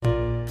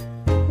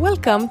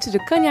Welcome to the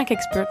Cognac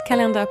Expert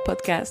Calendar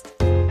podcast,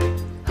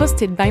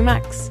 hosted by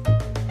Max.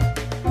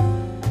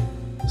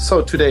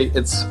 So today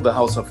it's the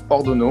house of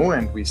Ordonaux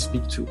and we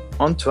speak to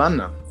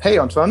Antoine. Hey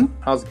Antoine,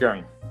 how's it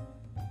going?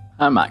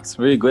 Hi Max,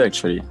 really good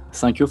actually.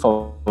 Thank you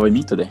for having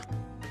me today.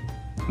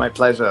 My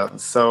pleasure.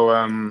 So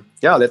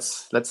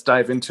let's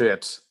dive into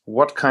it.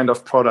 What kind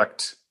of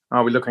product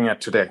are we looking at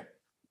today?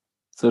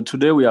 So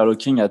today we are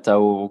looking at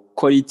our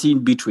quality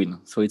in between.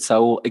 So it's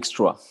our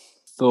extra.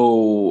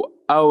 So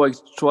our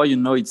extra,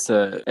 it's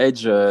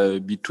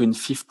aged between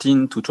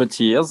 15 to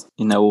 20 years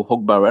in our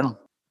oak barrel.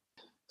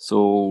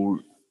 So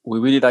we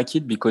really like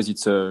it because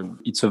it's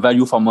a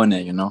value for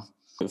money, a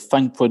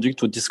fine product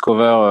to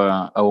discover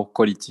our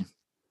quality.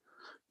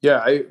 Yeah,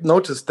 I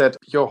noticed that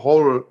your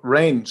whole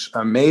range,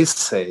 I may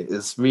say,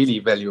 is really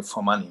value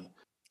for money.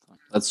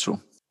 That's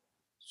true.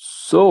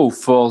 So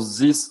for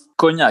this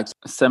cognac,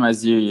 same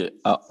as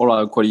all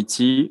our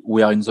quality,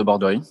 we are in the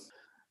Bordeaux.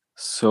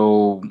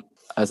 So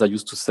as I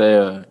used to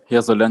say,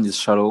 here the land is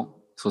shallow.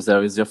 So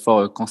there is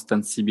therefore a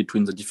constancy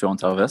between the different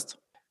harvests,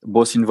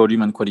 both in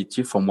volume and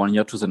quality from one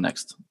year to the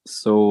next.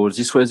 So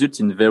this results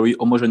in very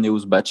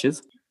homogeneous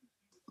batches.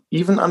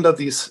 Even under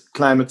these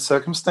climate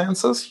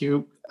circumstances,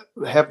 you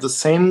have the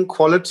same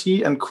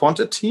quality and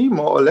quantity,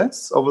 more or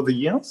less, over the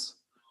years?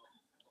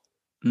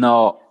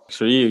 No,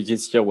 actually,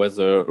 this year was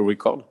a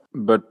record.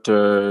 But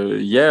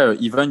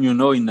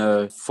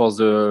even, for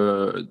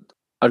the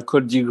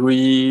alcohol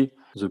degree,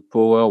 the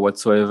power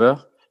whatsoever,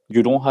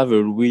 you don't have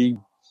a really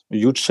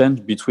huge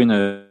change between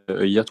a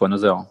year to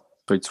another.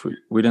 So it's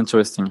really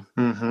interesting.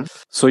 Mm-hmm.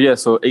 So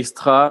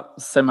extra,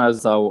 same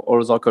as our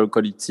other alcohol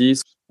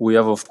qualities, we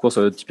have, of course,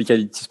 a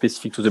typicality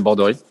specific to the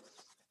Bordeaux.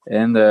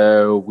 And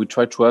we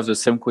try to have the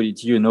same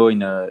quality,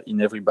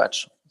 in every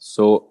batch.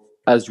 So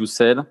as you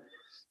said,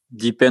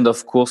 depend,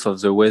 of course,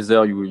 of the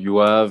weather you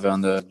have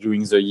and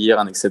during the year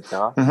and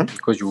etc. Mm-hmm.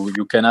 Because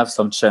you can have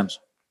some change,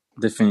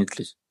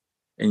 definitely.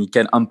 And it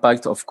can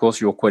impact, of course,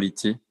 your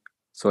quality.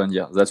 So,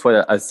 that's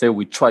why I say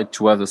we try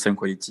to have the same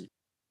quality.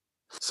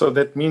 So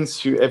that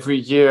means every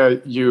year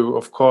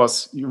you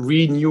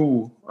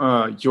renew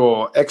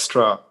your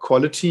extra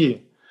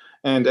quality.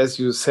 And as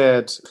you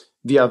said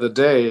the other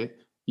day,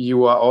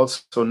 you are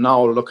also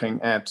now looking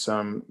at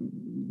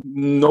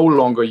no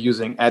longer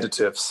using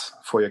additives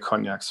for your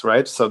cognacs,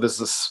 right? So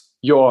this is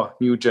your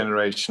new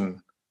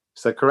generation.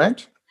 Is that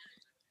correct?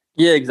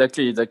 Yeah,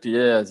 exactly.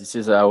 Yeah, this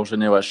is our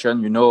generation.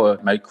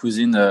 My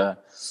cousin,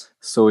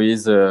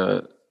 he's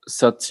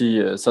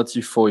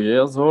 34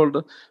 years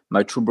old.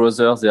 My two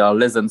brothers, they are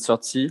less than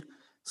 30.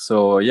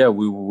 So yeah,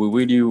 we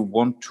really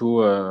want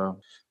to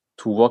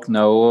work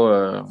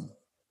now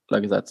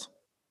like that.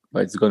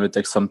 But it's going to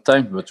take some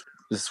time, but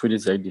this is really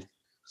the idea.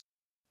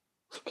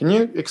 Can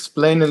you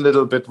explain a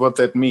little bit what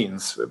that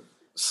means?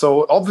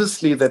 So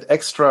obviously that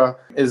extra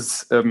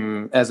is,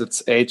 as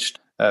it's aged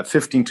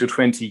 15 to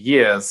 20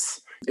 years,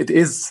 it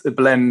is a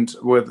blend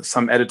with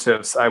some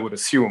additives, I would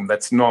assume.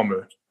 That's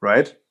normal,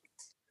 right?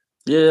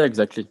 Yeah,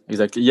 exactly.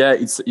 Yeah,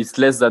 it's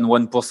less than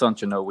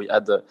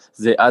 1%.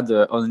 They add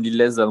only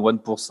less than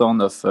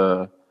 1%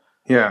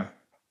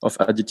 of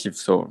additive.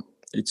 So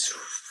it's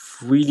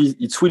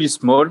really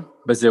small,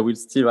 but they will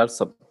still have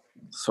some.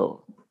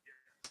 So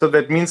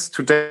that means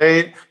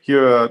today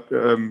you're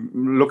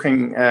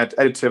looking at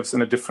additives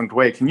in a different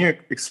way. Can you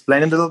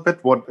explain a little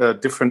bit what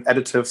different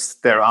additives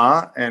there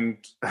are and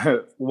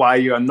why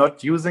you are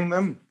not using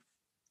them?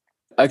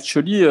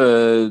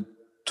 Actually,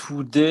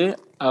 today,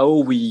 how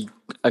we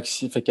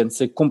actually, if I can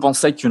say,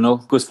 compensate,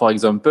 because for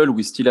example,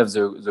 we still have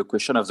the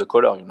question of the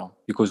color,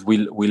 because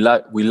we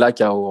like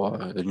our,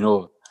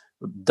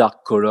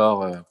 dark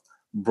color,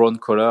 brown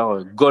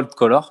color, gold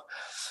color.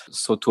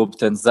 So to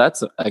obtain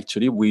that,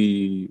 actually,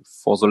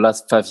 for the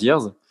last 5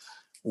 years,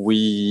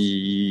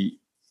 we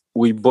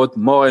bought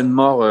more and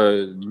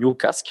more new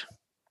cask.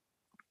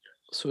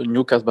 So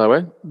new cask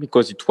barrel,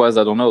 because it was,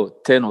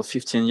 10 or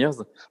 15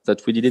 years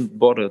that we didn't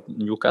buy a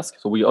new cask.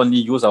 So we only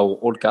use our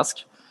old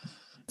cask.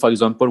 For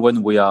example,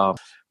 when we are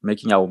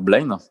making our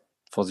blend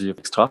for the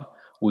extra,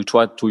 we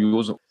try to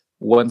use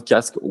one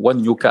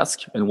new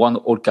cask and one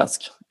old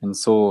cask. And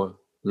so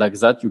like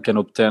that, you can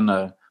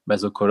obtain by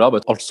the color,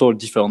 but also a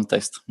different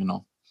taste,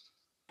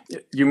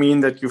 You mean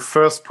that you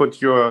first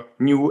put your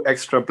new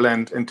extra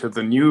blend into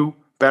the new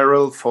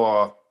barrel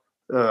for,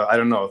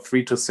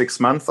 3 to 6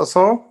 months or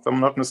so, if I'm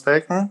not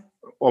mistaken,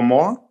 or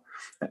more?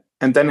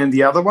 And then in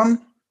the other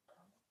one?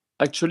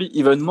 Actually,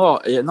 even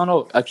more.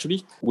 No.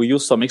 Actually, we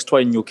use some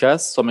extra in new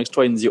cask, some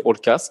extra in the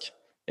old cask,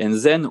 and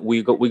then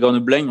we're going to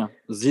blend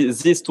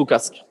these two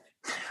casks.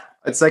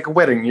 It's like a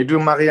wedding. You do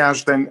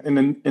mariage then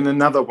in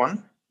another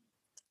one?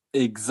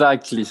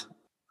 Exactly.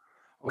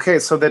 Okay,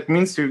 so that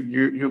means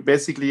you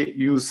basically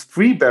use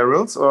 3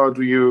 barrels, or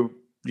do you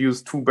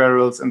use 2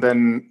 barrels and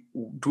then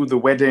do the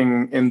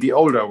wedding in the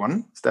older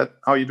one? Is that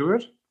how you do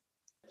it?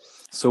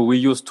 So we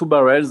use 2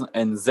 barrels,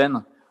 and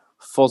then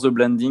for the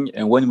blending,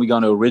 and when we're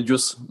going to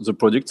reduce the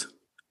product,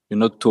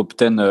 to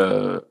obtain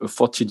a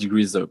 40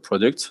 degrees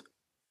product,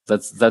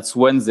 that's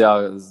when there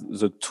are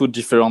the 2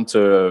 different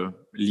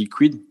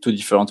liquid, 2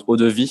 different eau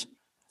de vie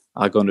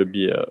are going to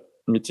be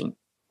meeting.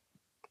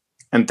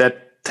 And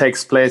that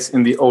takes place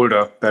in the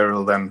older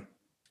barrel then?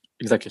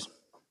 Exactly.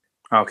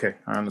 Okay,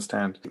 I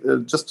understand.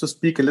 Just to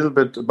speak a little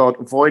bit about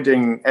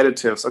avoiding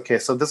additives. Okay,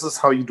 so this is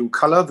how you do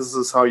color. This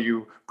is how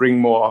you bring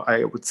more,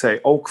 I would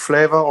say, oak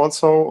flavor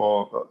also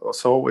or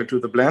so into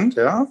the blend.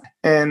 Yeah.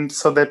 And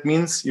so that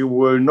means you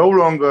will no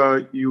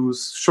longer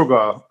use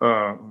sugar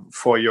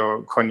for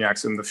your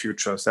cognacs in the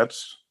future. Is that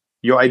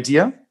your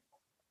idea?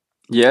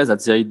 Yeah,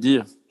 that's the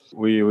idea.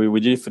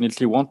 We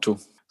definitely want to.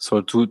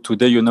 So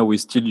today, we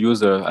still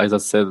use, as I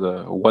said,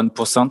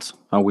 1%,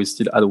 and we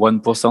still add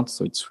 1%.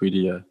 So it's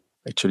really...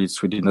 Actually,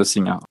 it's really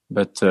nothing.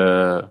 But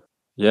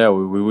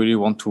we really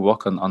want to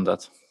work on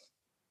that.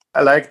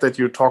 I like that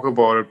you talk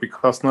about it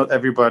because not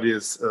everybody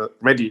is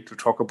ready to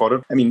talk about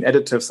it. I mean,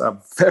 additives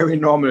are very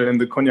normal in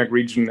the cognac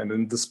region and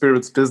in the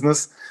spirits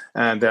business,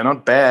 and they're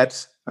not bad,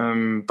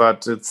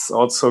 but it's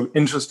also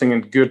interesting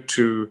and good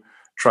to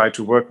try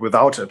to work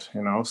without it,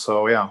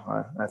 So, yeah,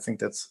 I think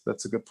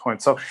that's a good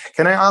point. So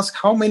can I ask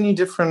how many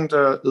different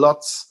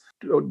lots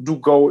do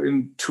go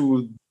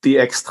into the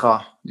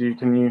extra? Do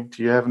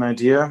you have an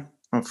idea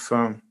of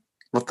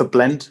what the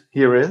blend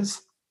here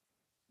is?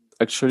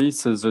 Actually,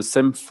 it's the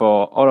same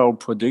for all our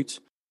products.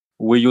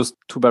 We use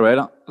 2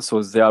 barrels,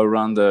 so they are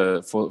around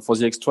for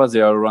the extra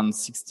they are around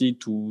 60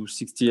 to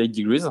 68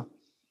 degrees,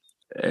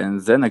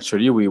 and then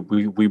actually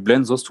we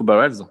blend those 2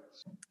 barrels,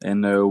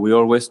 and we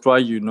always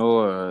try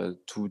to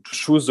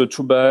choose the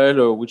 2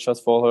 barrels which are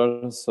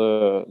for us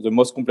the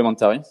most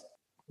complementary.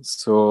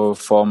 So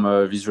from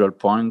a visual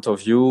point of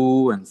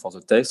view and for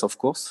the taste, of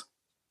course.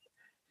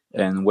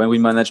 And when we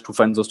manage to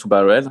find those 2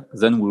 barrels,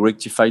 then we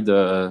rectify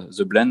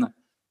the blend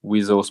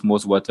with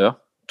osmosis water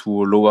to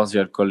lower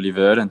the alcohol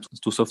level and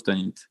to soften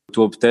it,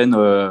 to obtain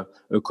a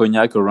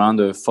cognac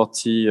around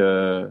 40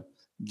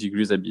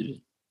 degrees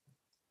ABV.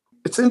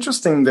 It's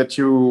interesting that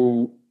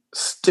you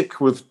stick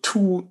with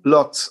 2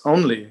 lots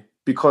only,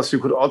 because you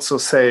could also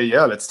say,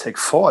 yeah, let's take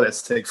 4,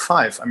 let's take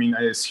 5. I mean,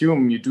 I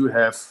assume you do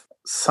have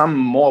some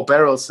more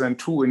barrels than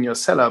 2 in your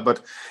cellar,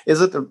 but is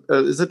it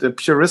a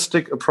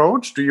puristic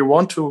approach? Do you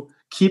want to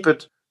keep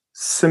it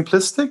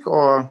simplistic,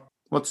 or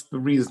what's the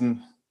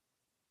reason?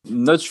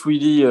 Not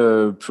really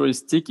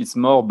puristic. It's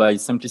more by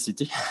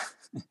simplicity,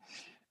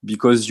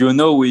 because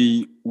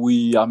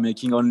we are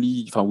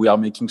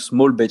making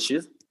small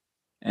batches,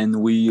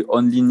 and we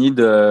only need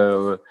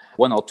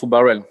 1 or 2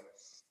 barrels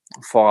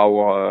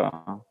for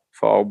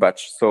our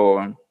batch.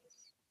 So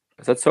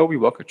that's how we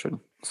work actually.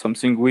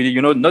 Something really,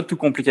 not too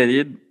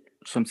complicated,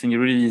 something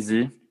really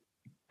easy.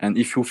 And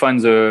if you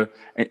find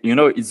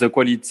it's the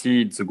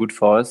quality, it's good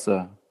for us,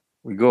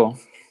 we go.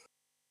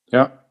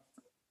 Yeah.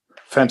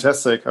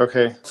 Fantastic.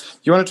 Okay.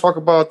 You want to talk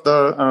about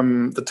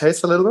the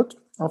taste a little bit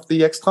of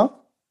the extra?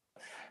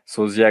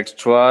 So the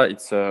extra,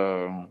 it's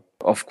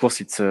of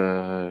course it's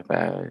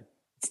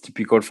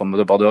typical from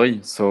the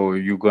Borderie. So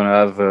you're gonna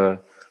have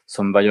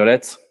some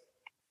violet,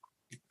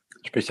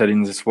 especially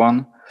in this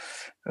one.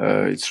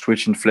 It's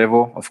rich in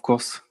flavor, of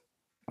course.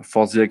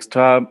 For the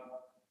extra,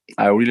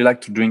 I really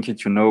like to drink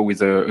it,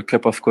 with a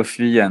cup of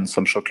coffee and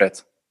some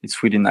chocolate.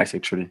 It's really nice,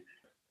 actually.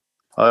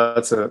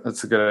 That's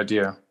a good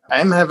idea.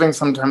 I'm having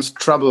sometimes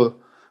trouble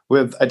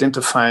with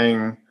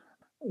identifying,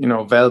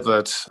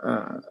 velvet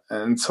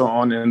and so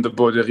on in the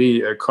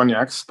Borderie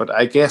cognacs. But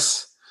I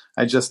guess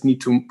I just need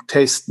to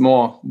taste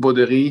more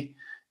Borderie,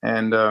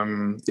 and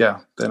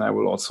then I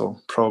will also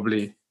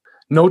probably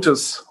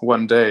notice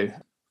one day.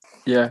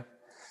 Yeah.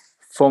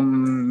 For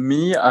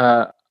me,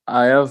 I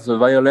have the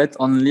violet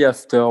only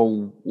after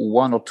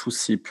 1 or 2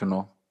 sips,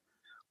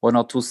 1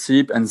 or 2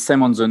 sips, and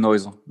same on the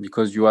nose,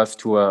 because you have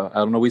to, I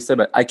don't know what we say,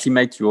 but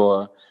acclimate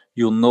your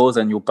nose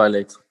and your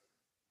palate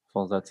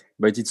for that.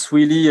 But it's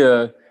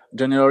really,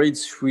 generally,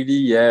 it's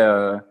really,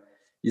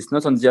 it's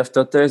not on the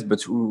aftertaste,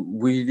 but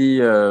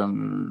really,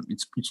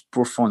 it's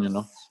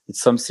profound,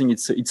 It's something,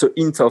 it's a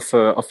hint of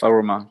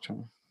aroma,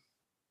 actually.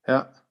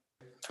 Yeah.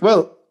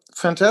 Well,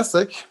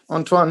 fantastic,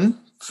 Antoine.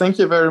 Thank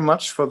you very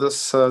much for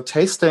this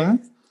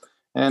tasting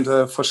and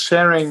for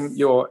sharing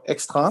your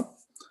extra.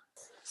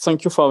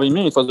 Thank you for having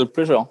me. It was a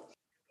pleasure.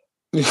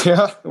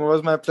 Yeah, it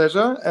was my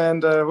pleasure.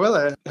 And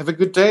have a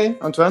good day,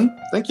 Antoine.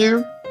 Thank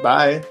you.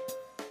 Bye.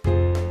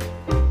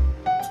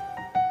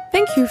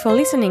 Thank you for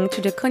listening to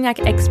the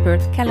Cognac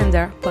Expert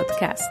Calendar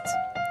podcast.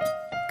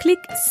 Click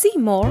See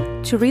More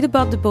to read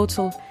about the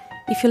bottle.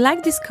 If you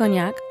like this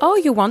cognac or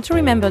you want to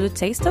remember the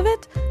taste of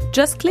it,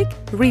 just click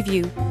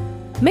Review.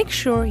 Make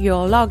sure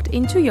you're logged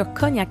into your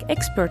Cognac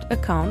Expert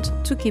account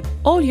to keep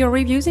all your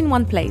reviews in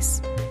one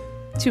place.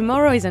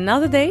 Tomorrow is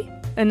another day,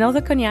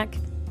 another cognac.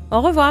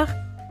 Au revoir!